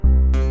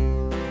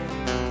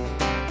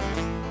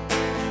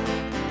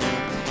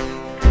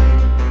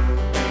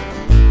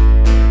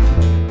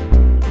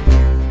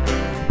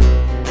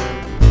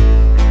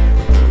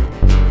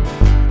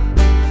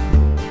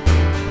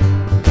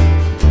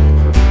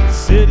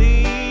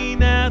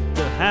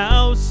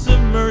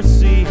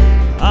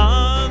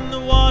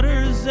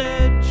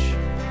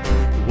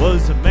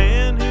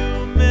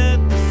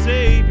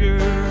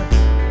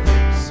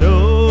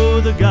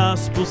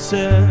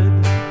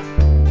said.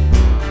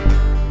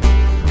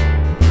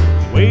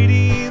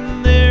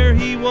 Waiting there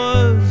he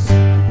was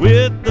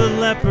with the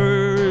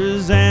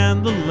lepers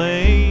and the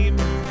lame,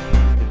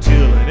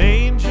 until an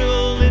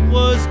angel, it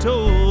was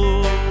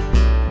told,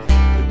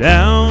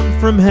 down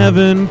from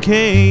heaven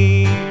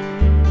came.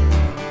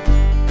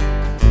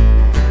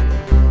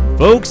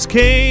 Folks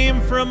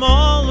came from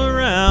all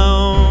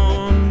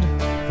around,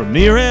 from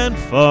near and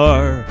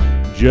far,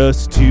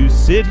 just to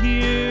sit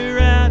here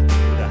at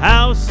the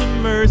House of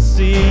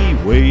Mercy,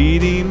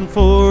 waiting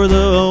for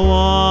the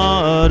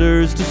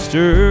waters to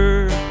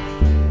stir.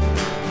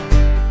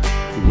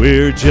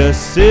 We're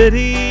just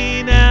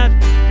sitting at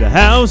the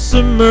House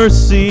of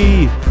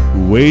Mercy,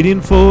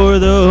 waiting for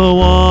the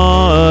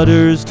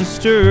waters to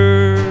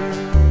stir.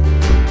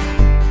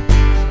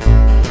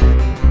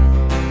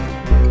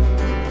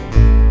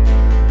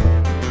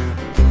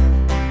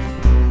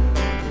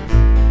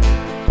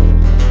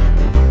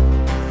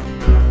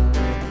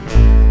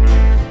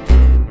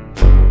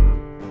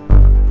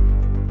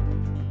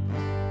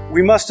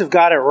 We must have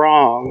got it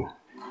wrong.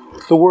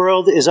 The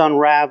world is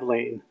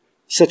unraveling.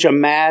 Such a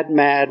mad,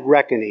 mad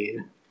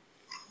reckoning.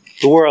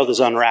 The world is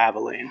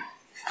unraveling.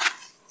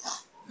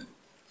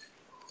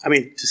 I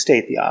mean, to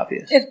state the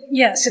obvious.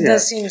 Yes, it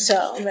does seem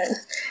so. But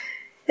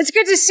it's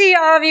good to see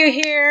all of you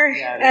here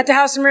at the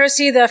House of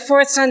Mercy, the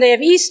fourth Sunday of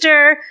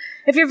Easter.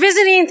 If you're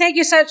visiting, thank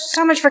you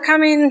so much for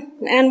coming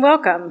and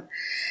welcome.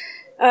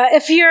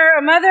 If you're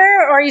a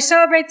mother or you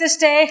celebrate this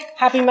day,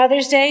 happy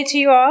Mother's Day to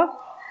you all.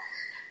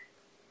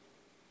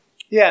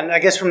 Yeah, and I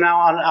guess from now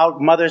on out,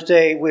 Mother's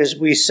Day,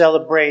 we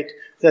celebrate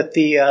that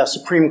the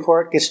Supreme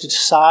Court gets to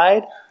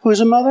decide who's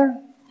a mother.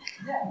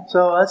 Yeah.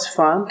 So that's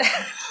fun.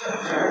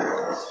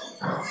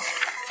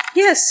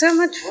 Yes, so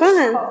much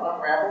fun. I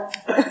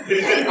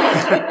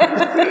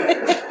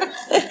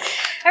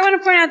want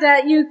to point out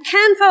that you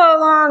can follow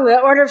along the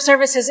order of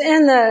services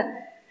in the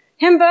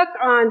hymn book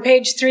on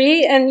page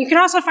 3, and you can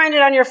also find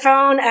it on your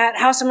phone at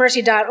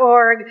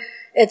houseofmercy.org.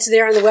 It's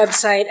there on the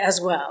website as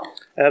well.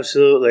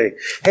 Absolutely.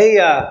 Hey,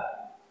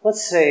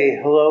 let's say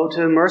hello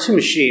to Mercy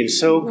Machine.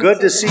 So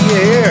good to see you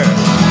here.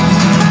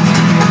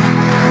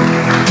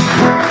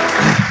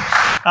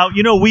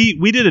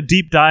 We did a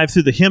deep dive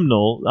through the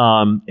hymnal,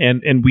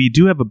 and we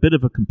do have a bit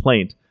of a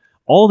complaint.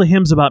 All the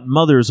hymns about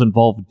mothers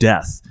involve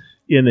death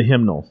in the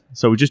hymnal.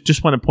 So we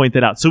just want to point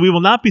that out. So we will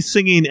not be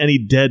singing any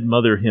dead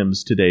mother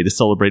hymns today to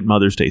celebrate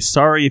Mother's Day.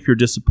 Sorry if you're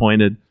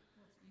disappointed.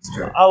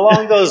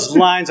 Along those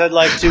lines, I'd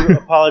like to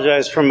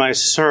apologize for my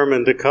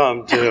sermon to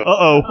come, too.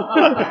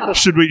 Uh-oh.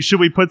 Should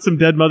we put some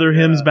dead mother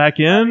hymns back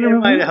in? It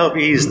might help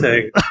ease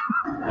things.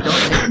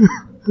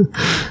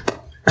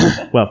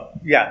 Well,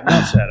 yeah,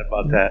 not sad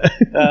about that.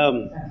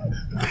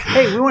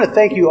 Hey, we want to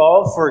thank you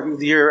all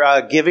for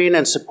your giving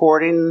and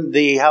supporting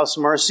the House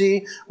of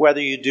Mercy,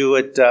 whether you do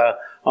it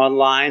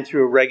online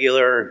through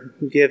regular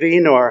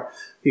giving, or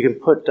you can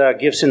put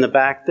gifts in the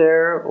back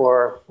there,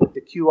 or put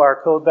the QR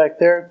code back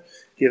there.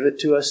 Give it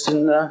to us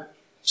in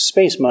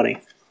space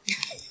money.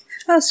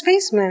 Oh,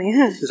 space money,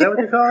 huh? Is that what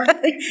they call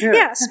it?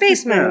 Yeah,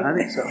 space money. Yeah, I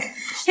think so.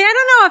 Hey, I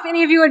don't know if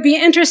any of you would be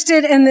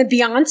interested in the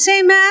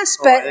Beyonce Mass,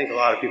 but I think a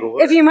lot of people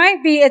would. If you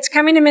might be, it's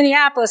coming to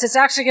Minneapolis. It's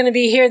actually going to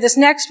be here this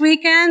next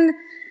weekend,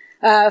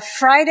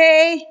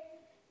 Friday,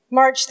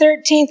 March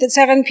 13th at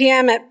 7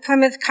 p.m. at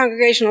Plymouth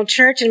Congregational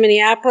Church in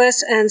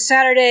Minneapolis, and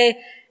Saturday,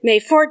 May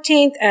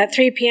 14th at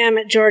 3 p.m.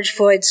 at George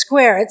Floyd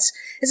Square. It's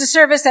a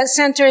service that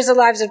centers the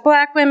lives of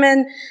Black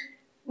women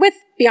with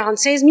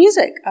Beyonce's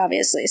music,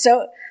 obviously.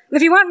 So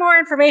if you want more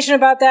information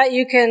about that,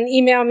 you can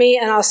email me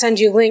and I'll send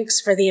you links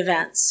for the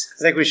events.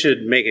 I think we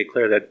should make it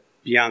clear that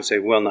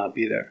Beyonce will not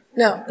be there.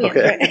 No.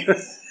 Okay. Right.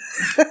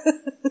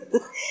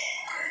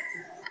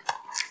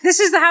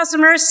 This is the House of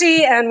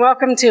Mercy, and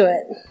welcome to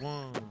it.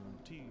 1,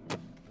 2, 1,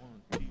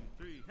 2,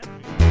 3, Henry.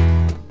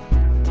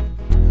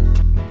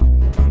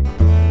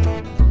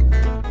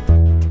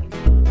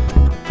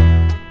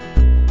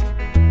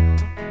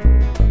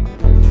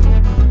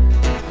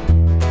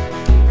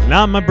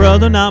 Not my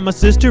brother, not my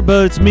sister,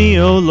 but it's me,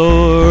 oh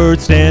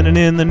Lord, standing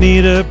in the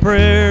need of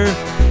prayer.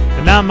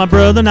 And not my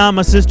brother, not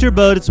my sister,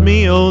 but it's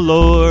me, oh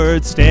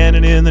Lord,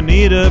 standing in the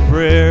need of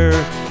prayer.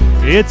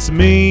 It's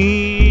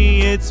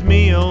me,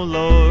 oh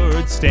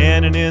Lord,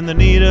 standing in the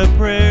need of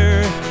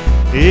prayer.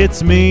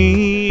 It's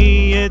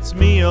me,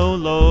 oh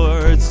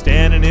Lord,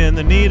 standing in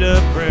the need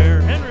of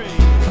prayer. Henry.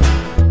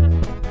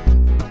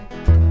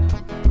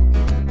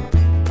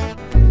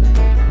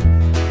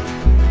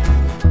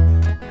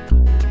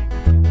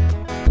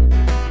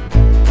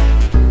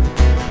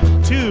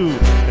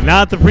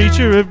 Not the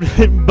preacher,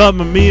 but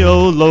me,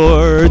 oh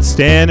Lord,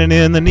 standing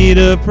in the need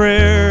of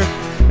prayer.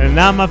 And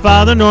not my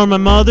father nor my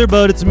mother,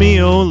 but it's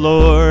me, oh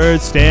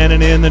Lord,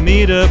 standing in the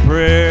need of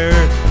prayer.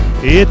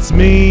 It's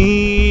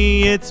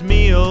me,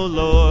 oh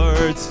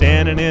Lord,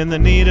 standing in the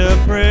need of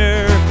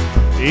prayer.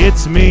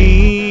 It's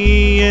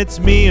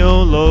me,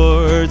 oh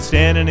Lord,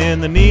 standing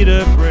in the need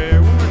of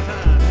prayer. One more time.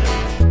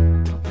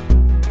 2.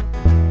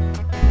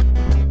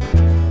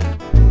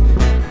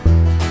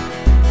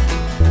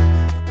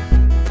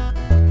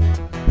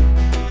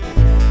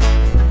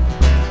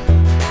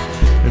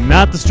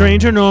 Not the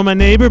stranger nor my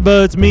neighbor,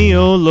 but it's me,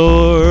 oh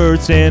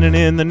Lord, standing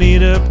in the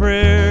need of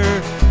prayer.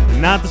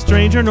 Not the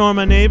stranger nor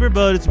my neighbor,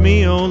 but it's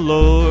me, oh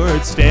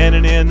Lord,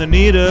 standing in the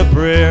need of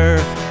prayer.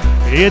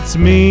 It's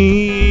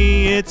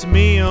me,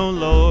 oh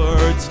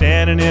Lord,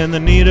 standing in the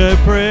need of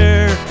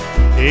prayer.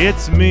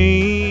 It's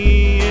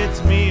me,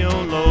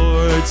 oh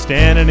Lord,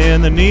 standing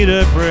in the need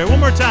of prayer.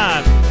 One more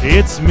time.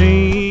 It's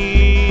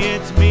me,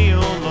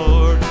 oh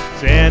Lord,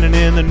 standing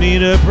in the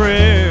need of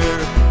prayer.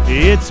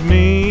 It's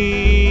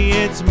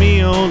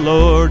me, oh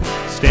Lord,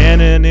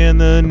 standing in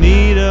the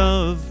need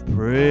of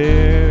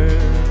prayer.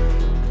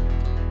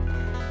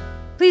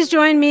 Please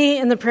join me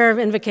in the prayer of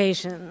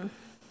invocation.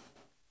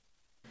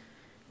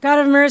 God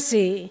of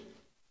mercy,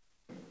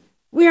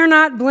 we are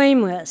not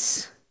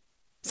blameless.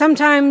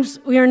 Sometimes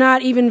we are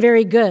not even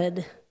very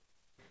good.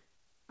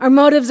 Our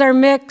motives are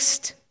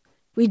mixed.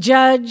 We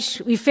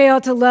judge, we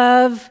fail to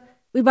love,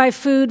 we buy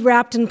food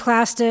wrapped in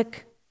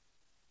plastic.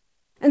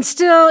 And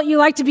still, you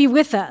like to be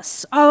with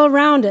us, all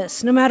around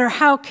us, no matter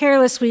how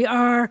careless we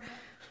are.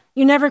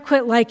 You never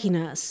quit liking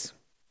us.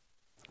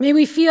 May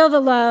we feel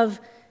the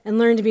love and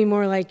learn to be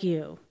more like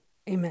you.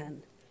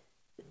 Amen.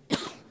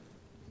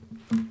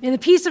 May the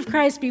peace of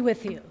Christ be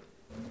with you.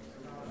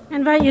 I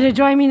invite you to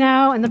join me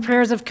now in the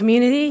prayers of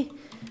community.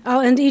 I'll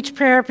end each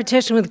prayer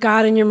petition with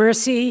God in your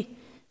mercy,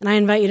 and I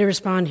invite you to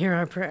respond, hear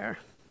our prayer.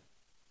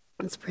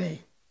 Let's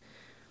pray.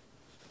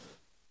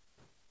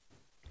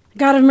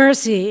 God of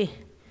mercy,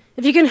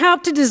 if you can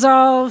help to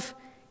dissolve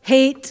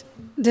hate,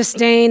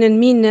 disdain, and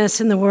meanness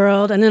in the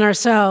world and in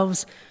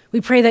ourselves, we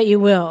pray that you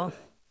will.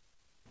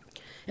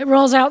 It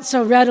rolls out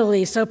so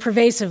readily, so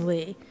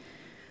pervasively,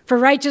 for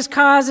righteous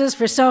causes,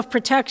 for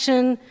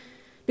self-protection,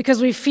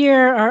 because we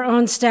fear our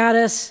own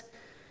status.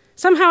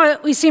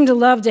 Somehow we seem to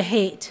love to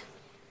hate.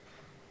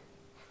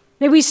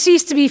 May we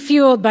cease to be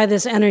fueled by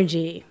this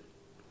energy.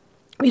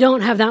 We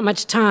don't have that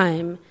much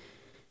time.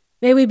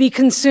 May we be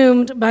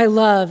consumed by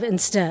love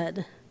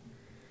instead.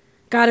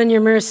 God, in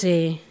your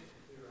mercy.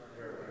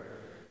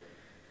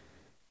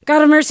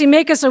 God of mercy,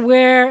 make us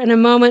aware in a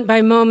moment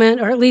by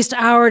moment, or at least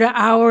hour to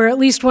hour, at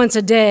least once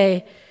a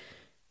day,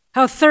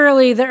 how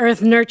thoroughly the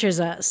earth nurtures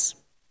us,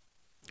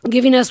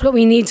 giving us what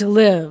we need to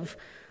live: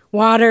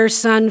 water,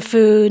 sun,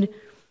 food,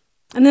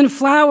 and then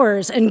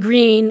flowers and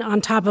green on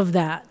top of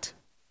that.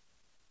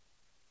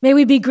 May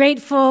we be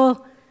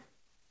grateful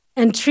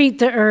and treat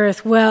the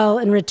earth well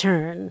in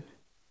return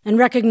and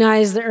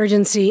recognize the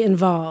urgency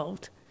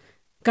involved.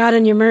 God,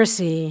 in your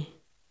mercy.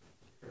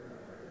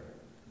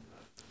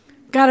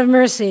 God of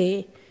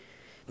mercy,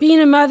 being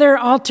a mother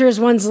alters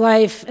one's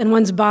life and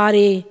one's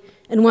body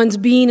and one's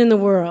being in the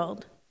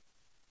world.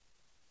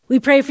 We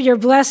pray for your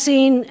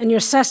blessing and your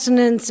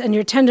sustenance and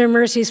your tender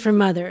mercies for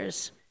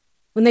mothers.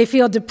 When they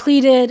feel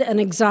depleted and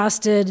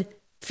exhausted,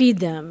 feed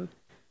them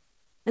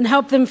and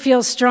help them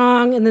feel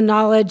strong in the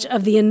knowledge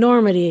of the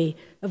enormity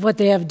of what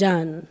they have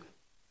done.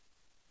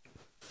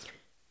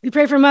 We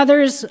pray for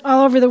mothers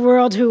all over the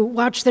world who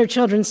watch their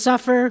children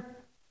suffer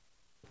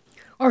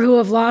or who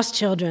have lost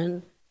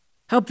children.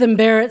 Help them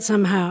bear it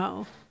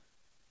somehow.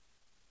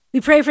 We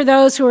pray for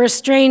those who are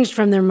estranged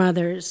from their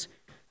mothers,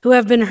 who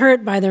have been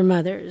hurt by their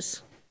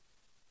mothers.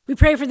 We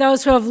pray for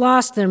those who have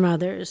lost their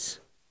mothers.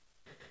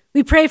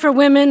 We pray for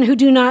women who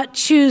do not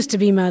choose to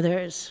be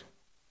mothers.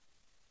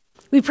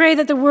 We pray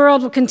that the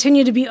world will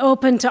continue to be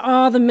open to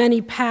all the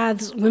many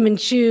paths women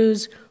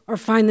choose or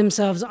find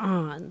themselves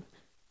on.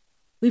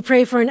 We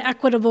pray for an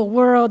equitable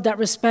world that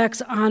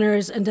respects,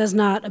 honors, and does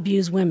not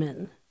abuse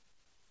women.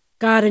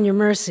 God, in your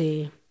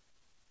mercy.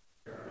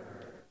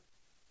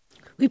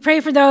 We pray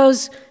for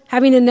those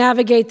having to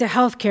navigate the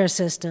healthcare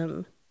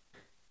system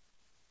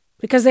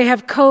because they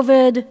have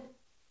COVID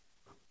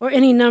or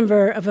any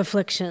number of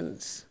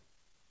afflictions,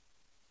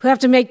 who have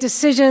to make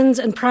decisions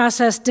and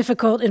process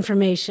difficult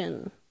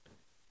information.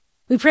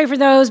 We pray for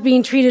those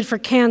being treated for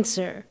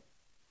cancer,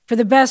 for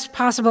the best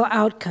possible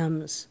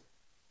outcomes,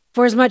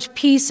 for as much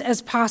peace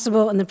as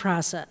possible in the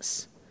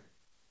process,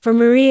 for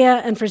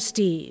Maria and for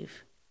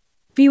Steve.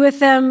 Be with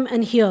them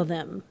and heal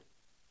them.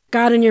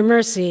 God, in your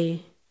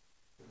mercy.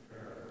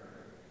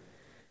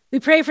 We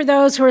pray for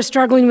those who are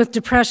struggling with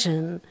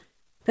depression,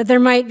 that there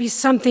might be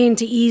something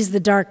to ease the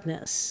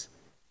darkness.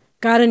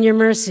 God, in your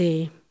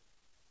mercy.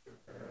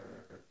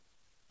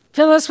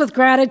 Fill us with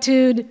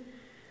gratitude.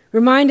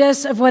 Remind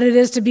us of what it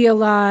is to be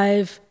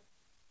alive.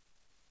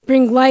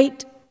 Bring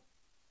light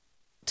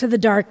to the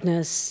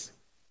darkness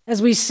as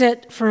we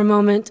sit for a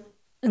moment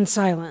in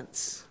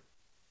silence.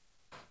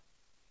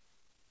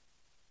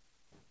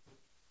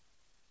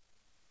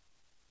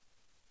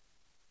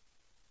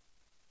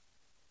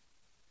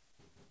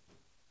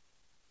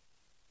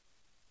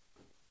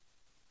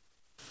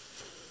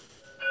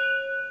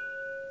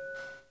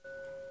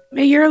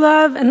 May your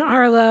love and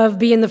our love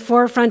be in the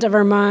forefront of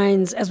our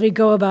minds as we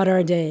go about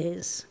our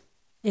days.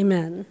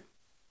 Amen.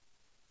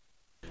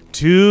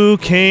 To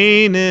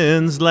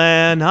Canaan's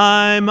land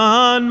I'm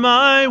on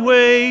my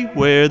way,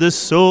 where the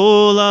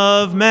soul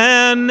of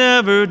man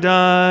never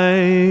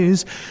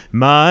dies.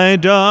 My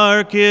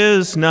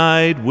darkest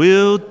night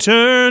will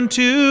turn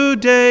to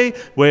day,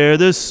 where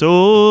the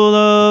soul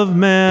of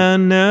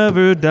man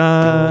never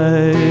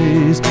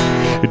dies.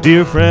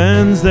 Dear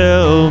friends,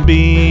 there'll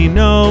be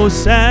no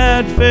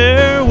sad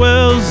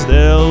farewells,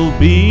 there'll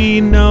be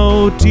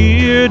no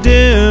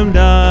tear-dimmed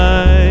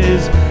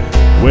eyes,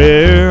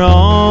 where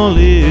all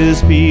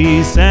is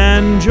peace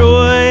and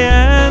joy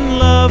and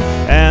love,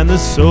 and the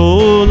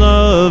soul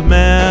of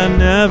man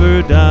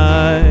never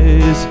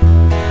dies.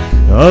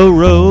 A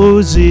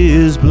rose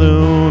is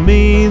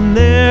blooming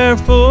there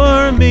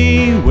for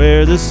me,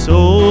 where the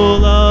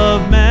soul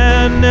of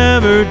man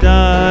never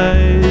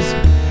dies.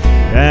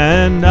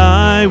 And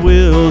I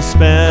will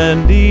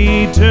spend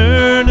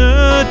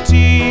eternity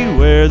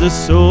where the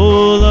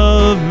soul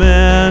of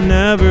man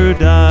never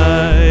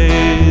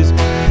dies.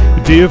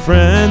 Dear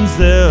friends,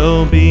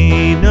 there'll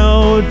be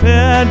no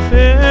bad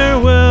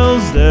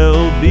farewells,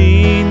 there'll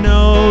be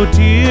no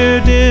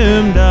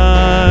tear-dimmed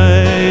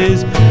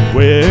eyes,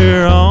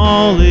 where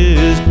all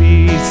is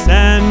peace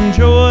and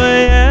joy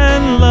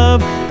and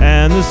love,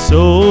 and the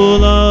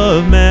soul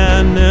of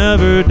man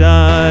never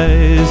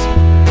dies.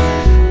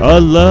 A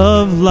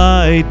love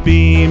light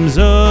beams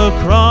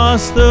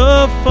across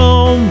the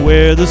foam,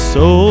 where the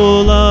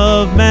soul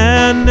of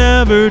man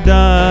never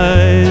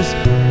dies.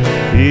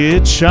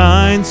 It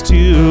shines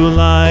to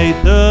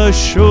light the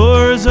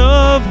shores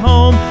of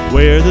home,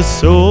 where the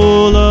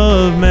soul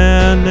of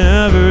man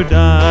never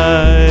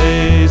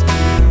dies.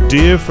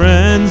 Dear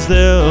friends,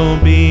 there'll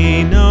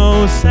be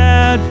no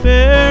sad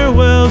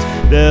farewells,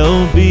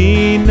 there'll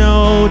be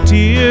no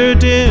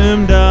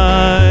tear-dimmed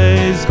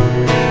eyes,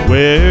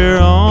 where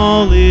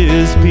all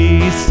is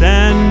peace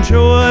and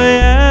joy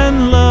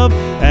and love,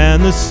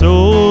 and the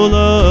soul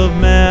of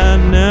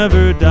man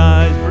never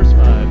dies.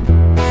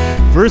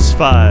 Verse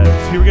 5,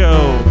 here we go.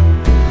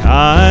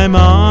 I'm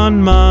on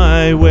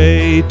my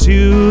way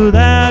to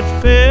that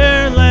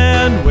fair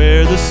land,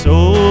 where the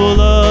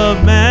soul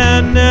of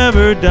man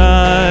never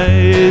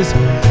dies,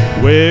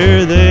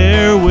 where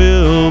there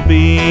will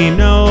be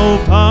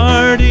no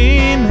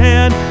parting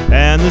hand,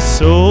 and the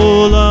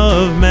soul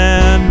of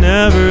man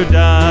never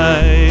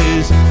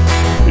dies.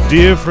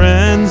 Dear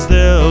friends,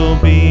 there'll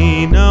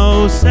be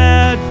no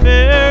sad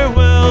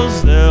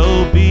farewells,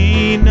 there'll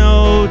be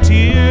no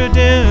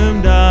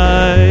tear-dimmed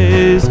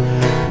eyes,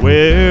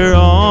 where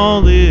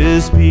all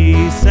is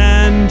peace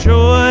and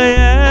joy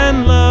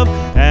and love,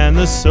 and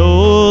the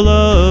soul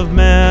of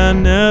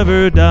man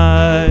never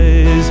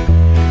dies.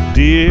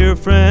 Dear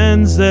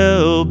friends,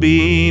 there'll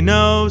be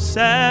no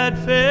sad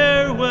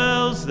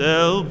farewells,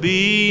 there'll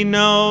be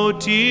no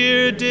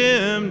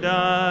tear-dimmed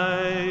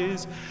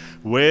eyes,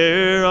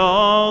 where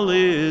all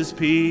is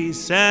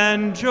peace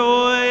and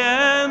joy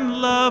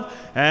and love,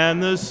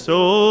 and the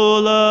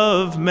soul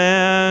of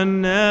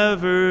man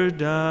never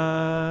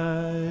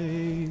dies.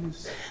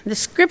 The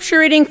scripture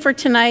reading for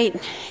tonight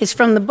is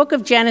from the book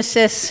of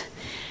Genesis,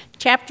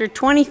 chapter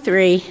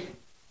 23,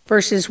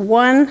 verses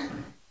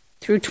 1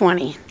 through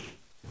 20.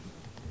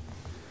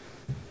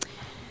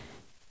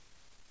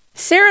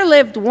 Sarah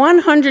lived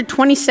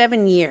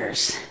 127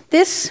 years.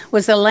 This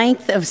was the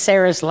length of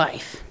Sarah's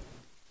life.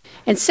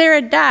 And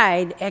Sarah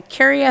died at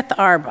Kiriath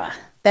Arba,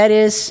 that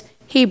is,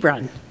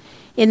 Hebron,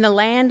 in the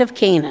land of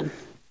Canaan.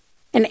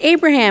 And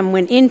Abraham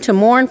went in to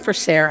mourn for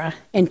Sarah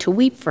and to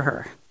weep for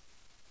her.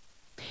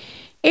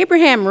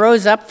 Abraham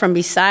rose up from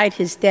beside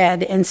his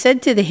dead and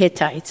said to the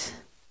Hittites,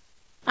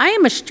 I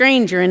am a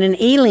stranger and an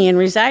alien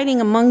residing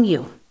among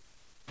you.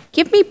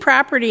 Give me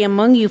property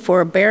among you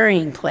for a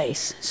burying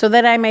place, so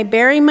that I may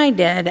bury my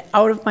dead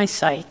out of my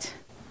sight.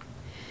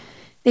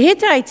 The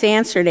Hittites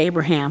answered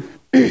Abraham,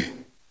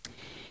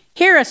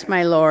 Hear us,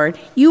 my lord,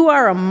 you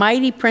are a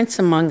mighty prince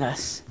among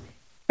us.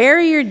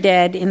 Bury your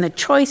dead in the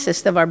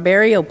choicest of our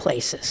burial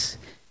places.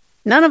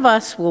 None of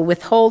us will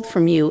withhold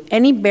from you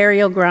any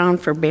burial ground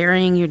for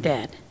burying your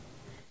dead.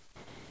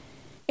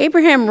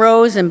 Abraham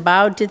rose and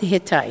bowed to the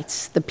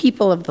Hittites, the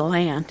people of the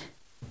land.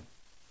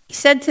 He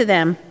said to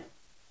them,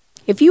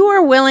 If you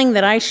are willing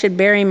that I should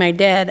bury my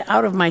dead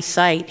out of my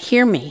sight,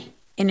 hear me,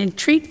 and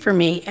entreat for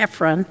me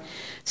Ephron,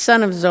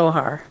 son of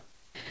Zohar,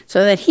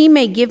 so that he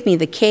may give me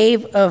the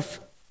cave of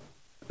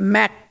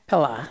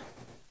Machpelah,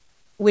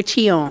 which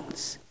he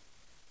owns.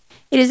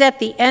 It is at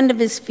the end of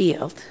his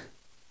field.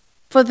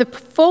 For the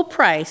full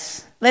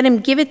price, let him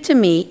give it to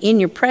me in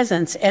your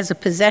presence as a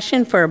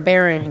possession for a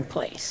burying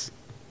place.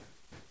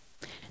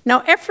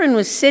 Now Ephron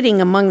was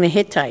sitting among the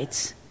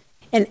Hittites,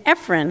 and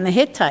Ephron the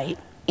Hittite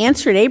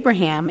answered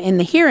Abraham in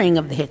the hearing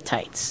of the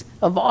Hittites,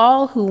 of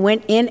all who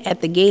went in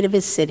at the gate of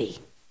his city.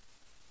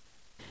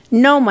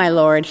 No, my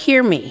lord,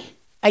 hear me.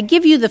 I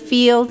give you the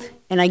field,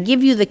 and I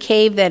give you the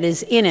cave that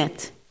is in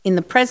it, in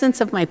the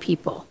presence of my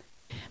people.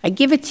 I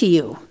give it to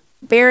you.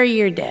 Bury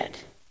your dead.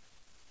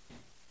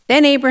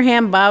 Then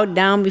Abraham bowed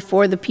down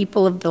before the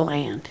people of the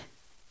land.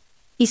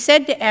 He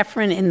said to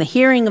Ephron in the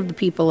hearing of the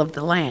people of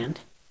the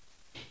land,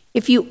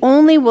 If you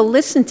only will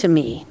listen to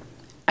me,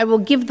 I will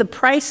give the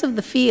price of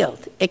the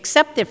field.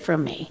 Accept it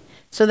from me,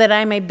 so that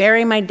I may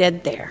bury my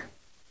dead there."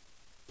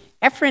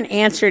 Ephron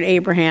answered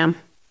Abraham,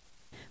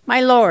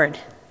 "My lord,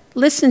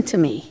 listen to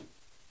me.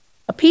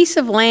 A piece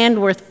of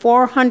land worth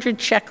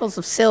 400 shekels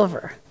of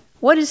silver.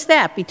 What is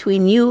that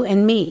between you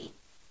and me?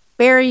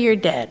 Bury your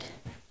dead."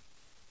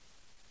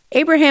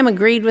 Abraham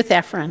agreed with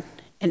Ephron,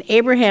 and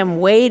Abraham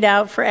weighed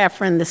out for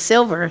Ephron the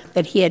silver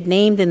that he had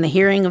named in the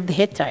hearing of the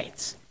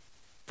Hittites,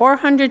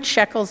 400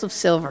 shekels of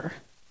silver,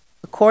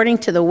 according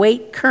to the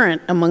weight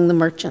current among the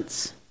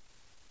merchants.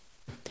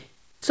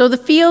 So the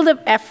field of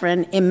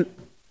Ephron in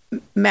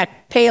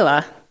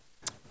Machpelah,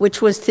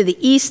 which was to the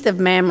east of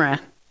Mamre,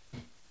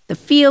 the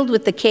field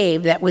with the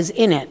cave that was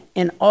in it,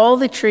 and all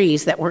the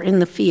trees that were in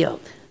the field,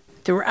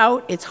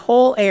 throughout its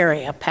whole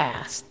area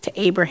passed to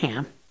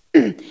Abraham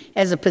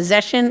as a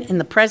possession in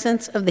the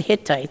presence of the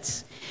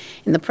Hittites,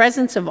 in the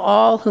presence of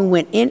all who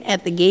went in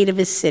at the gate of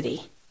his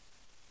city.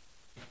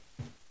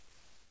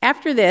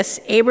 After this,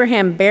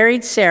 Abraham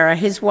buried Sarah,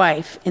 his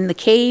wife, in the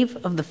cave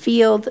of the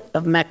field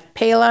of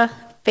Machpelah,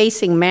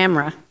 facing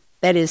Mamre,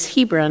 that is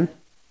Hebron,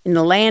 in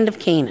the land of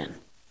Canaan.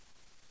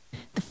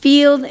 The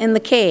field and the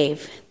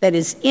cave that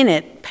is in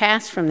it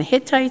passed from the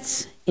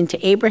Hittites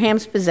into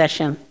Abraham's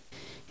possession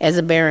as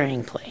a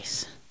burying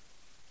place.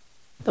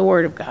 The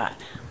word of God.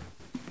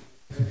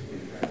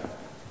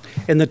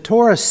 In the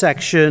Torah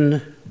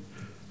section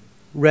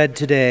read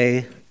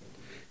today,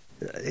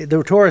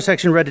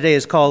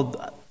 is called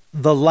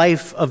The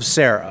Life of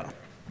Sarah,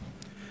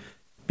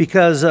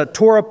 because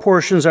Torah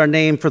portions are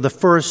named for the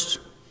first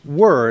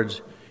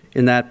words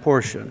in that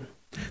portion.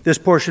 This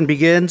portion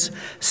begins,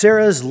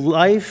 Sarah's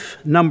life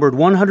numbered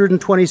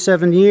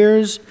 127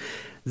 years.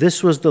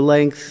 This was the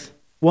length,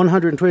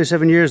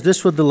 127 years,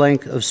 this was the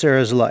length of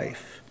Sarah's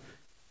life.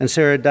 And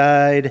Sarah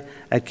died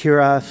at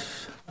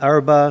Kiriath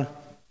Arba,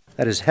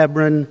 that is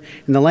Hebron,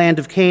 in the land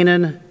of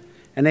Canaan.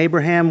 And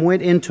Abraham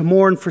went in to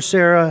mourn for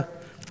Sarah,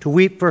 to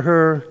weep for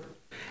her.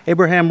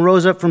 Abraham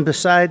rose up from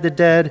beside the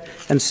dead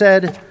and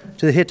said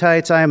to the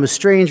Hittites, "I am a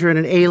stranger and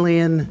an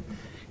alien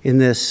in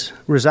this,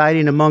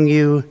 residing among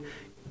you.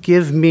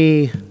 Give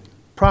me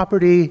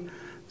property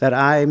that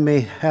I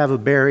may have a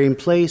burying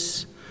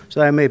place, so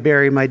that I may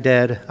bury my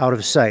dead out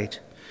of sight."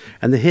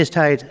 And the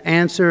Hittite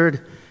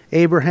answered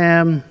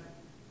Abraham,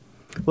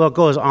 well, it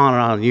goes on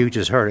and on. You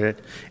just heard it.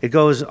 It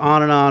goes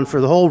on and on for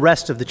the whole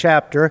rest of the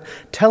chapter,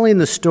 telling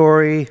the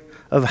story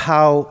of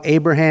how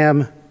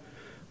Abraham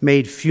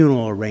made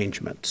funeral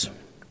arrangements.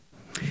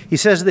 He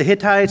says to the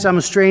Hittites, "I'm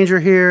a stranger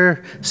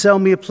here. Sell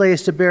me a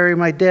place to bury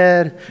my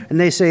dead." And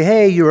they say,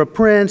 "Hey, you're a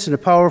prince and a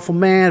powerful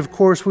man. Of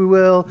course we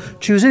will.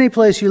 Choose any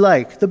place you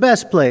like, the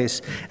best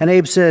place." And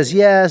Abe says,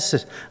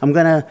 "Yes, I'm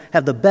going to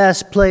have the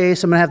best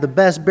place. I'm going to have the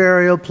best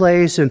burial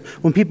place. And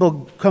when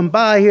people come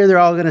by here, they're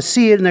all going to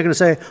see it. And they're going to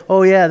say,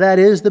 'Oh, yeah, that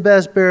is the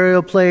best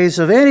burial place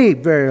of any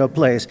burial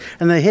place.'"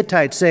 And the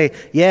Hittites say,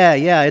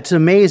 yeah, it's an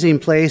amazing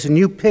place. And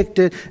you picked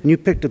it, and you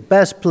picked the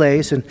best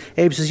place." And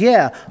Abe says,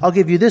 "Yeah, I'll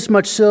give you this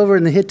much silver."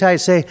 And the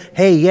Hittites say,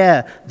 "Hey,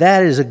 yeah,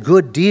 that is a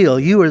good deal.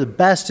 You are the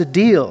best of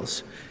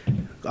deals."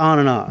 On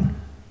and on.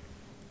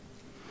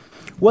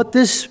 What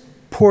this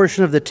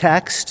portion of the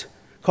text,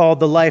 called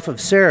the life of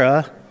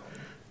Sarah,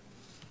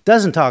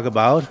 doesn't talk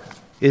about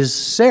is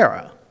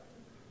Sarah,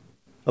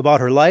 about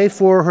her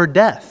life or her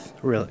death,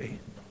 really.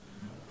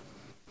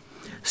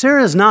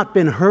 Sarah has not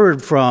been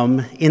heard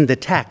from in the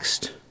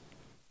text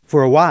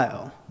for a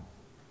while.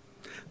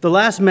 The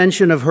last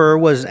mention of her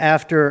was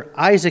after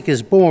Isaac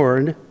is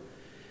born,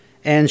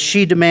 and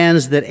she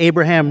demands that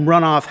Abraham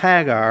run off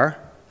Hagar,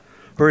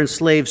 her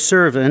enslaved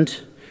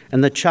servant,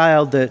 and the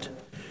child that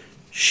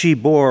she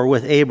bore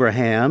with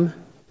Abraham,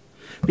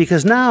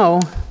 because now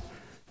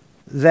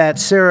that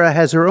Sarah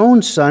has her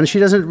own son, she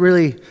doesn't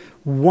really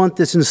want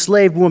this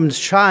enslaved woman's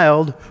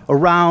child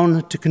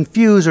around to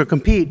confuse or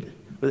compete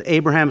with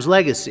Abraham's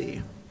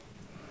legacy.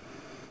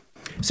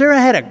 Sarah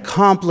had a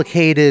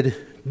complicated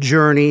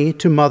journey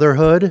to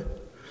motherhood.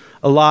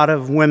 A lot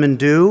of women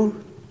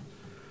do.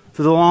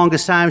 For the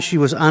longest time, she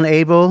was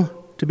unable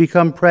to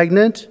become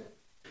pregnant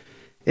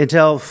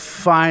until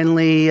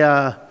finally,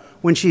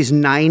 when she's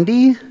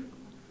 90,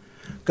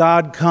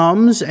 God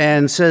comes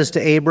and says to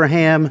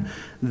Abraham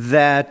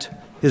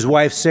that his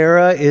wife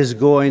Sarah is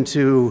going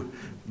to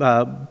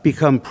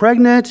become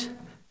pregnant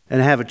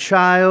and have a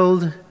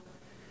child,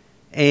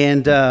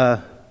 and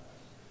a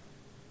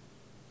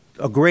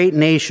great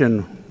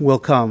nation will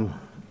come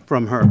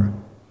from her.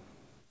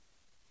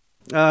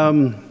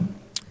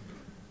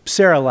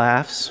 Sarah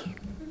laughs.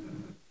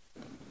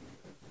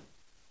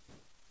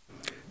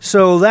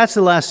 So that's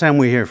the last time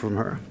we hear from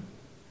her.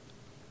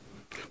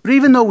 But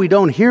even though we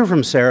don't hear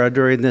from Sarah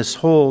during this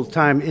whole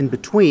time in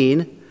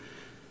between,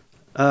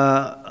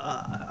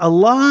 a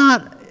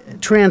lot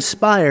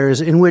transpires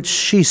in which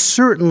she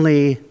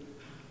certainly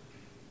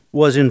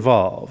was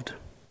involved.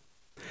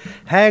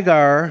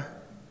 Hagar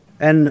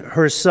and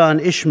her son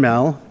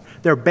Ishmael,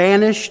 they're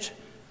banished.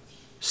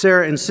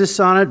 Sarah insists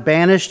on it,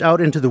 banished out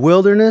into the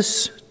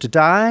wilderness to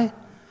die.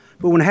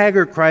 But when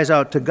Hagar cries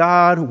out to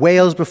God,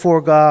 wails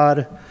before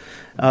God,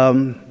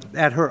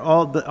 at her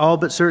all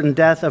but certain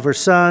death of her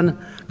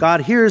son,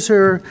 God hears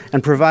her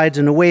and provides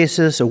an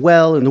oasis, a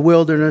well in the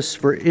wilderness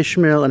for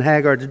Ishmael and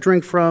Hagar to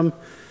drink from.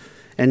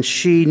 And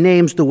she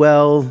names the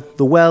well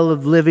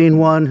of living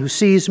one who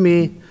sees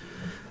me.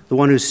 The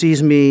one who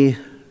sees me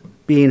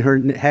being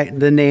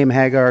the name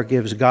Hagar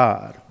gives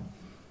God.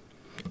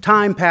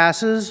 Time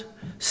passes.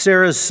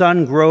 Sarah's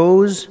son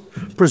grows,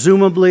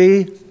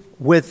 presumably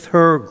with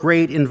her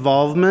great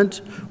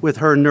involvement, with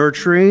her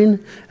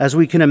nurturing, as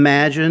we can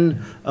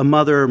imagine a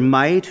mother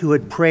might, who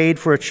had prayed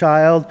for a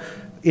child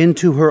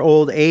into her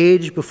old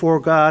age before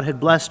God had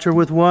blessed her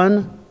with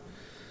one.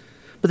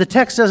 But the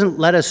text doesn't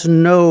let us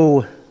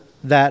know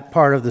that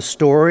part of the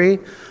story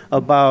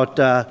about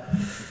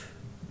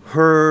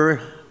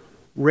her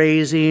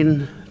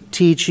raising,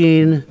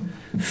 teaching,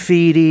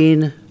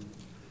 feeding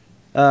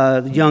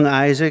young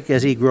Isaac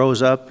as he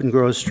grows up and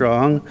grows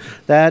strong.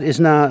 That is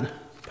not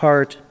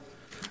part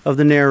of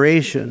the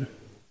narration.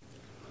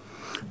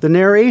 The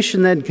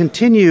narration then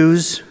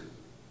continues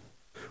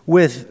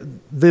with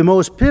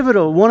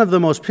one of the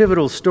most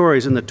pivotal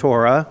stories in the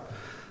Torah,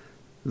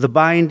 the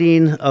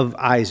binding of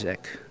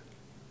Isaac.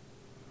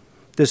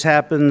 This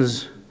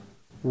happens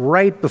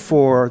right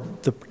before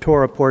the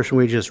Torah portion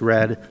we just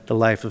read, the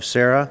life of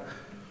Sarah.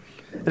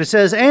 And it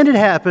says, "And it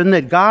happened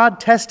that God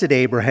tested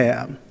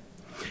Abraham.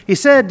 He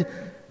said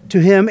to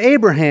him,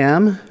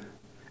 'Abraham,'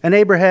 and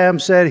Abraham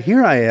said,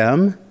 'Here I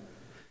am.'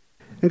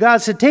 And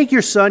God said, 'Take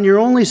your son, your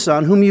only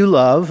son, whom you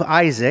love,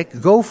 Isaac,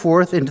 go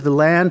forth into the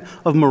land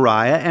of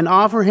Moriah and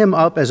offer him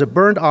up as a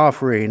burnt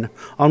offering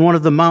on one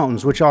of the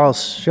mountains, which I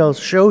shall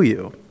show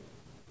you.'"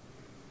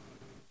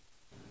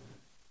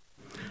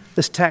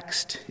 This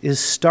text is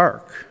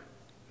stark.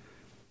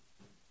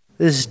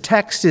 This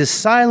text is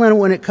silent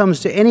when it comes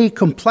to any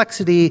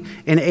complexity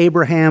in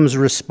Abraham's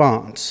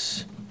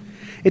response.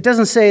 It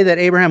doesn't say that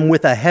Abraham,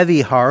 with a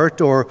heavy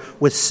heart or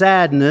with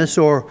sadness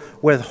or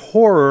with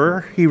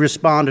horror, he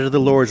responded to the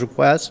Lord's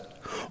request.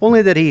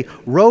 Only that he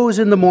rose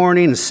in the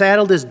morning and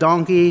saddled his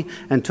donkey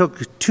and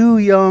took 2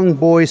 young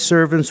boy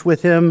servants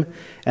with him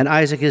and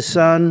Isaac his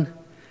son,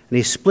 and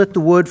he split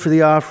the wood for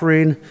the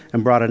offering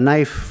and brought a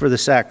knife for the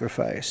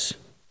sacrifice.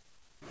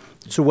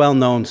 It's a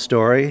well-known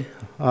story,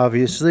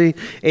 obviously.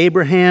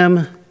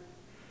 Abraham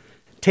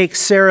takes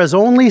Sarah's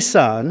only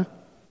son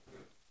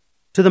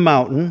to the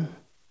mountain,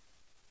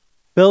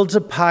 builds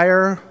a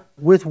pyre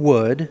with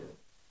wood,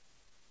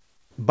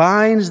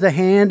 binds the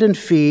hand and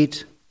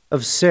feet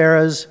of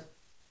Sarah's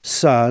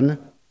son,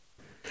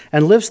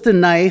 and lifts the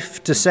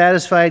knife to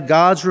satisfy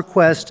God's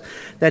request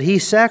that he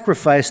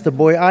sacrifice the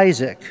boy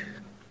Isaac.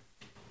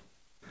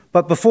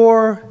 But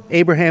before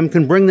Abraham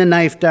can bring the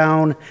knife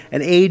down,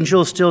 an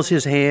angel stills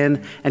his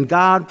hand, and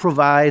God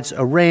provides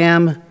a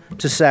ram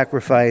to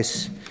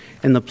sacrifice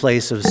in the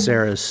place of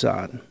Sarah's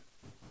son.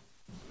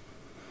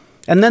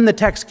 And then the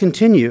text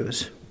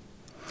continues.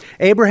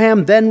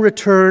 Abraham then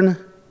returned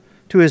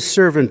to his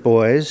servant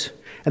boys,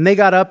 and they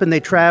got up and they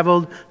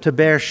traveled to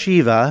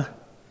Beersheba,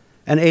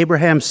 and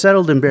Abraham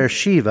settled in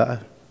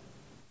Beersheba.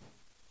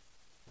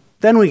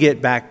 Then we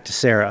get back to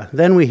Sarah.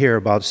 Then we hear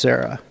about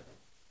Sarah.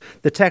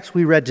 The text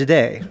we read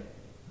today,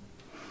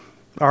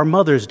 our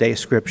Mother's Day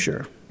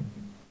scripture.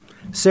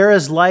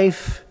 Sarah's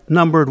life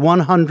numbered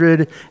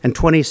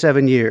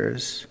 127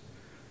 years.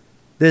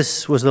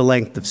 This was the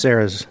length of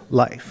Sarah's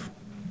life.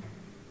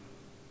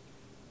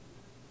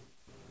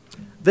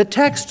 The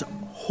text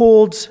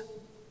holds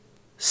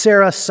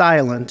Sarah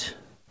silent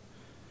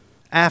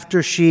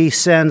after she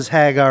sends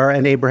Hagar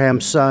and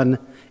Abraham's son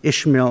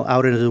Ishmael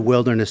out into the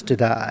wilderness to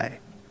die.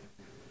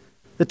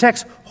 The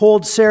text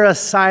holds Sarah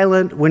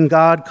silent when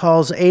God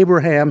calls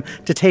Abraham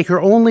to take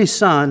her only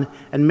son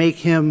and make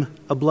him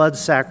a blood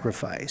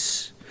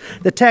sacrifice.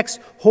 The text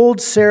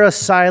holds Sarah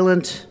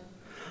silent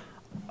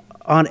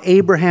on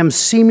Abraham's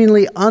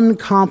seemingly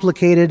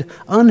uncomplicated,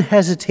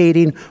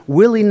 unhesitating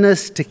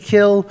willingness to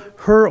kill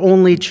her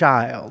only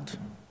child.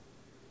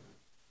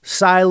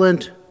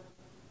 Silent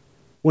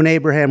when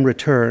Abraham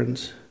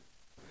returns.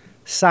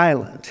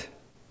 Silent.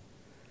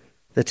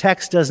 The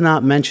text does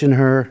not mention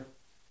her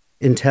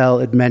until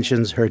it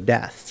mentions her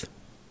death.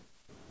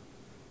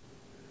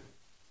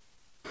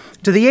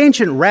 To the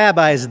ancient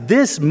rabbis,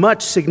 this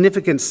much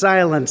significant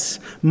silence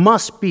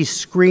must be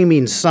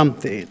screaming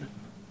something.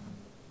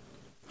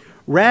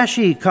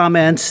 Rashi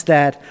comments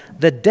that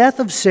the death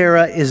of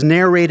Sarah is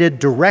narrated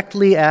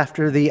directly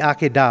after the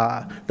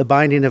Akedah, the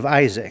binding of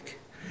Isaac,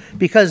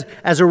 because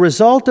as a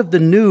result of the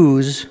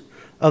news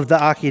of the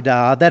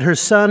Akedah that her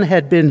son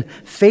had been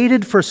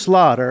fated for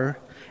slaughter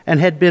and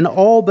had been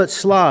all but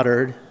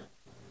slaughtered,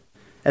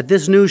 at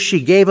this news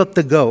she gave up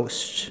the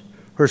ghost.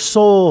 Her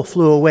soul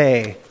flew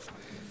away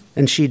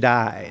and she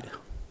died.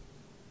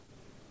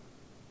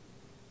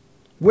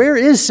 Where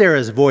is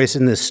Sarah's voice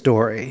in this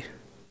story?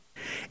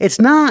 It's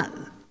not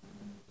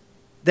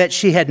that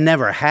she had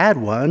never had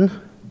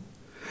one.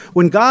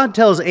 When God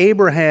tells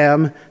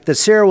Abraham that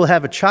Sarah will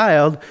have a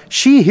child,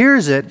 she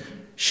hears it.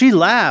 she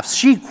laughs.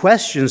 She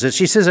questions it.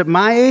 She says, at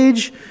my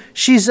age,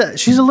 she's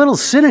a little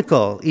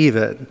cynical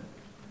even.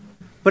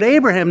 But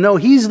Abraham, no,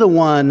 he's the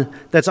one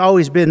that's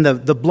always been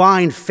the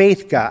blind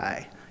faith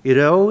guy,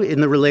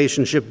 in the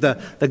relationship, the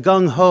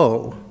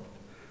gung-ho.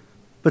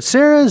 But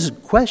Sarah's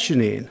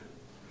questioning.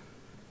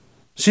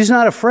 She's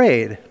not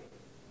afraid.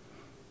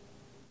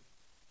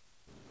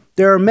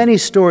 There are many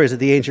stories that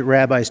the ancient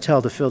rabbis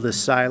tell to fill this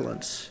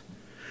silence.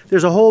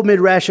 There's a whole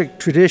Midrashic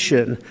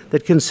tradition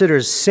that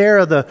considers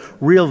Sarah the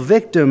real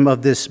victim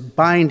of this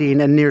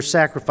binding and near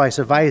sacrifice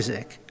of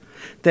Isaac,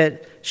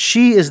 that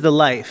she is the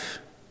life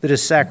that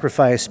is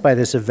sacrificed by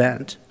this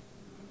event.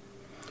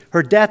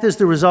 Her death is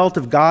the result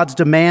of God's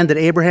demand that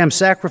Abraham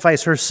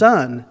sacrifice her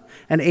son,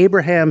 and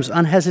Abraham's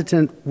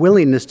unhesitant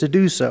willingness to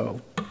do so.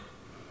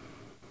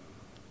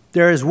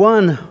 There is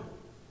one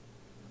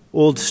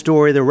old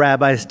story the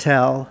rabbis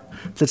tell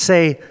that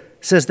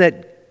says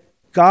that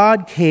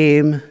God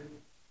came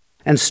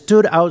and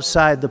stood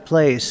outside the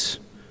place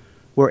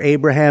where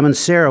Abraham and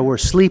Sarah were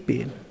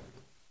sleeping.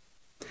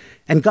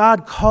 And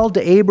God called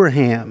to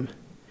Abraham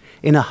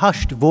in a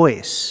hushed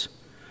voice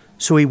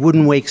so he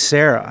wouldn't wake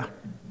Sarah.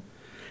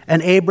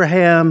 And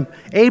Abraham,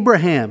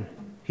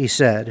 he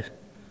said.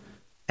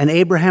 And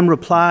Abraham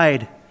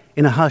replied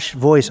in a hushed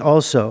voice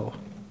also,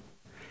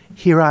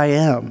 here I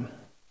am.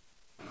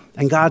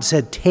 And God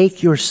said,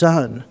 take your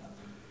son,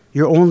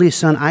 your only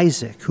son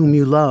Isaac, whom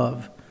you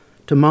love,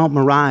 to Mount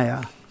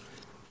Moriah,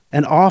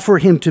 and offer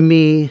him to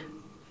me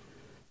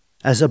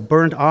as a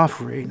burnt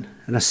offering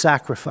and a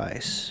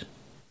sacrifice.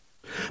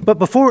 But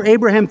before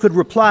Abraham could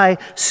reply,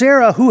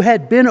 Sarah, who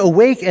had been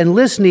awake and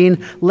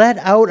listening, let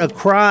out a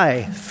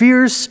cry,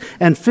 fierce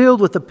and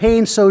filled with a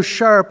pain so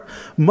sharp,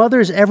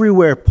 mothers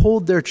everywhere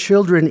pulled their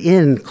children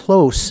in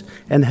close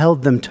and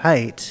held them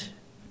tight.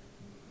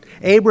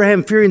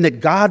 Abraham, fearing that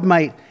God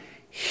might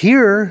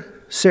hear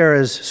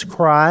Sarah's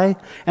cry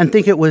and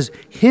think it was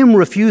him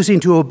refusing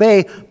to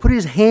obey, put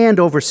his hand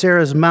over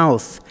Sarah's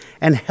mouth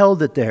and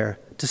held it there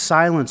to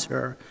silence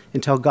her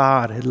until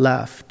God had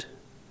left.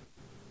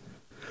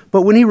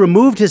 But when he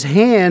removed his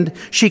hand,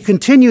 she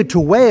continued to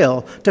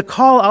wail, to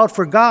call out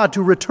for God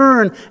to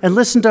return and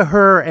listen to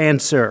her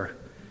answer.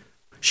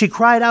 She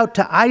cried out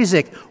to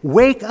Isaac,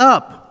 wake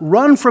up,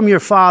 run from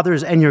your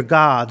fathers and your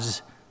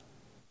gods.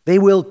 They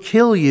will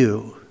kill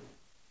you.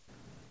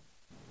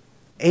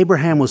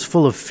 Abraham was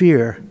full of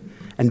fear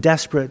and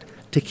desperate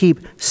to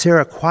keep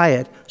Sarah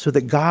quiet so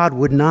that God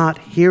would not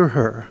hear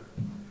her.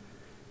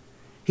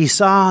 He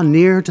saw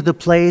near to the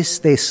place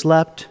they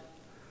slept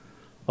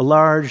a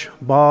large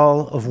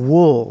ball of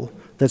wool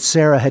that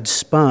Sarah had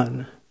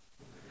spun.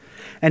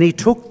 And he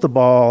took the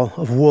ball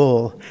of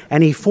wool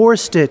and he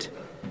forced it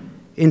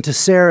into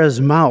Sarah's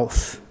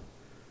mouth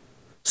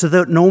so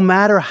that no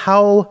matter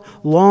how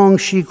long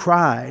she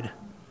cried,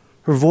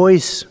 her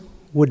voice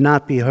would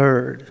not be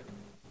heard.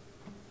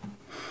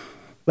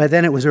 By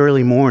then it was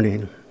early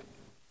morning.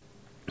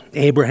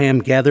 Abraham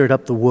gathered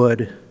up the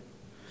wood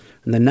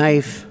and the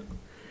knife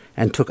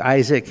and took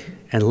Isaac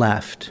and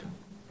left.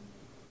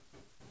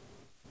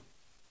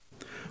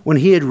 When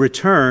he had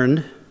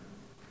returned,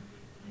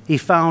 he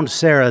found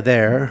Sarah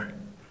there,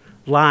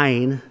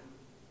 lying,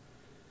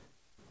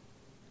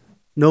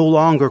 no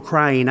longer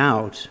crying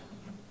out.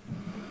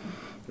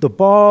 The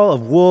ball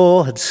of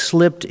wool had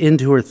slipped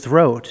into her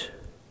throat,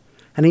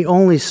 and he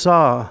only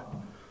saw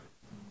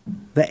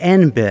the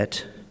end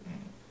bit.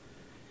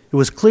 It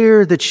was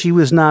clear that she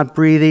was not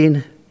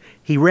breathing.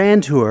 He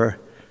ran to her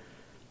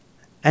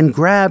and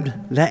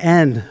grabbed the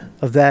end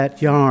of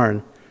that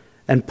yarn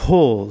and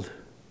pulled.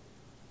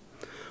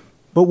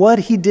 But what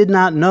he did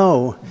not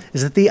know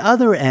is that the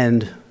other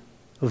end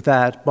of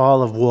that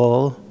ball of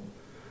wool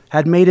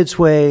had made its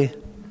way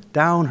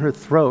down her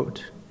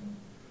throat,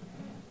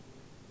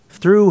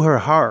 through her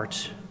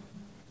heart,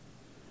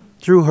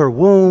 through her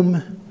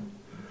womb,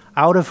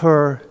 out of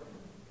her,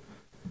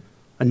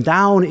 and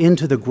down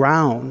into the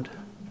ground,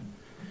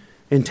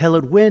 until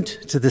it went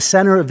to the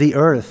center of the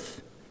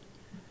earth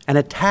and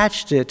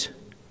attached it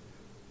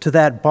to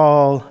that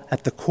ball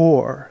at the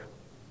core.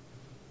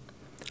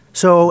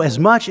 So as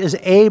much as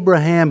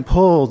Abraham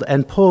pulled,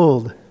 and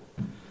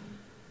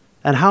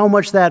how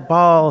much that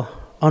ball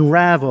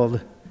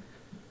unraveled,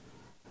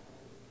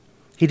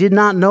 he did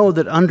not know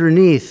that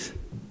underneath,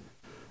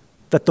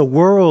 that the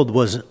world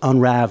was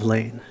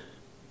unraveling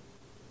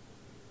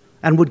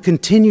and would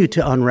continue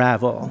to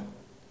unravel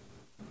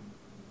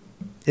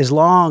as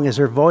long as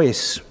her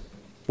voice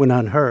went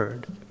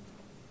unheard.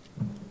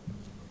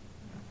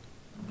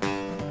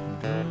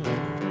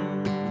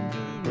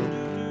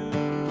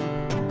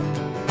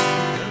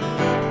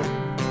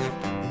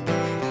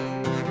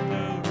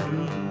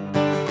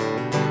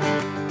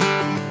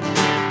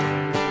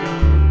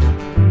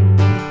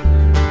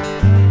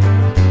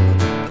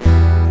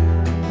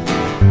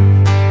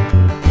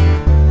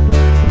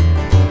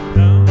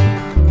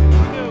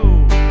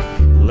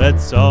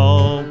 Let's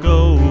all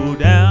go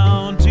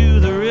down to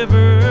the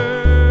river.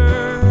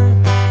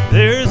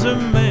 There's a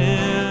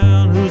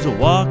man who's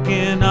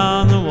walking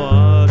on the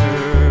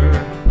water.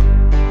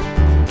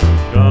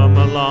 Come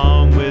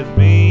along with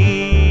me.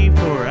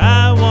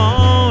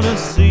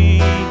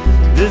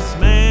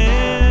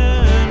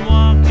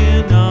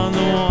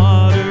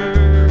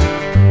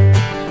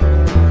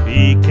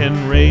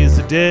 raise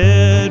the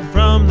dead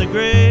from the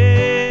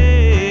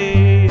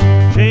grave,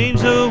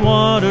 change the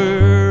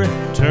water,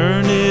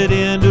 turn it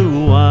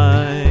into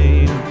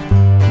wine.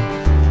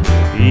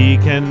 He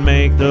can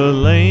make the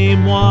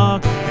lame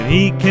walk, and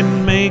he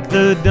can make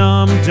the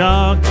dumb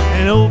talk,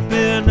 and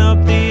open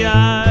up the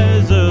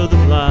eyes of the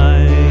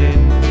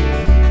blind.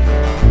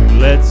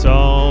 Let's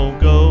all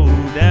go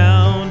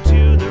down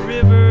to the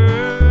river.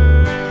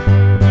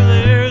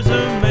 There's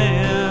a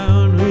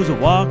man who's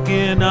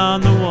walking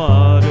on the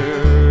water.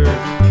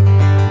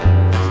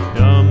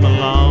 Come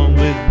along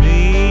with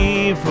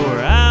me, for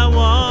I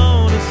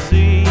want to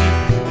see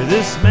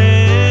this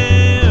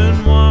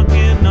man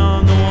walking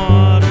on the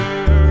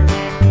water.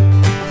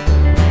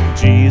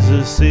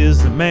 Jesus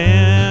is the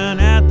man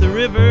at the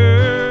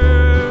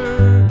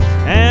river,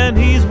 and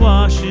he's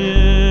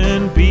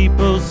washing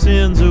people's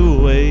sins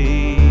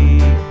away.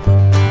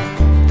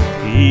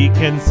 He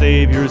can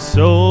save your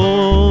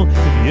soul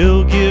if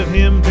you'll give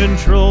him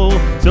control.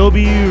 So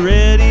be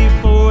ready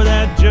for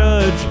that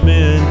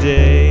judgment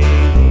day.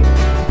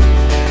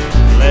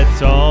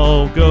 Let's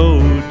all go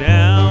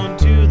down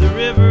to the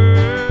river.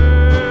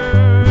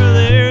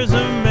 There's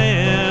a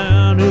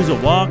man who's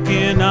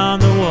walking on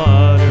the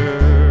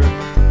water.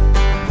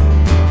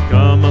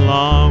 Come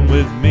along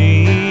with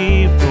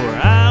me, for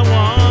I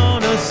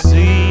want to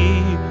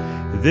see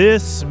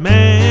this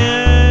man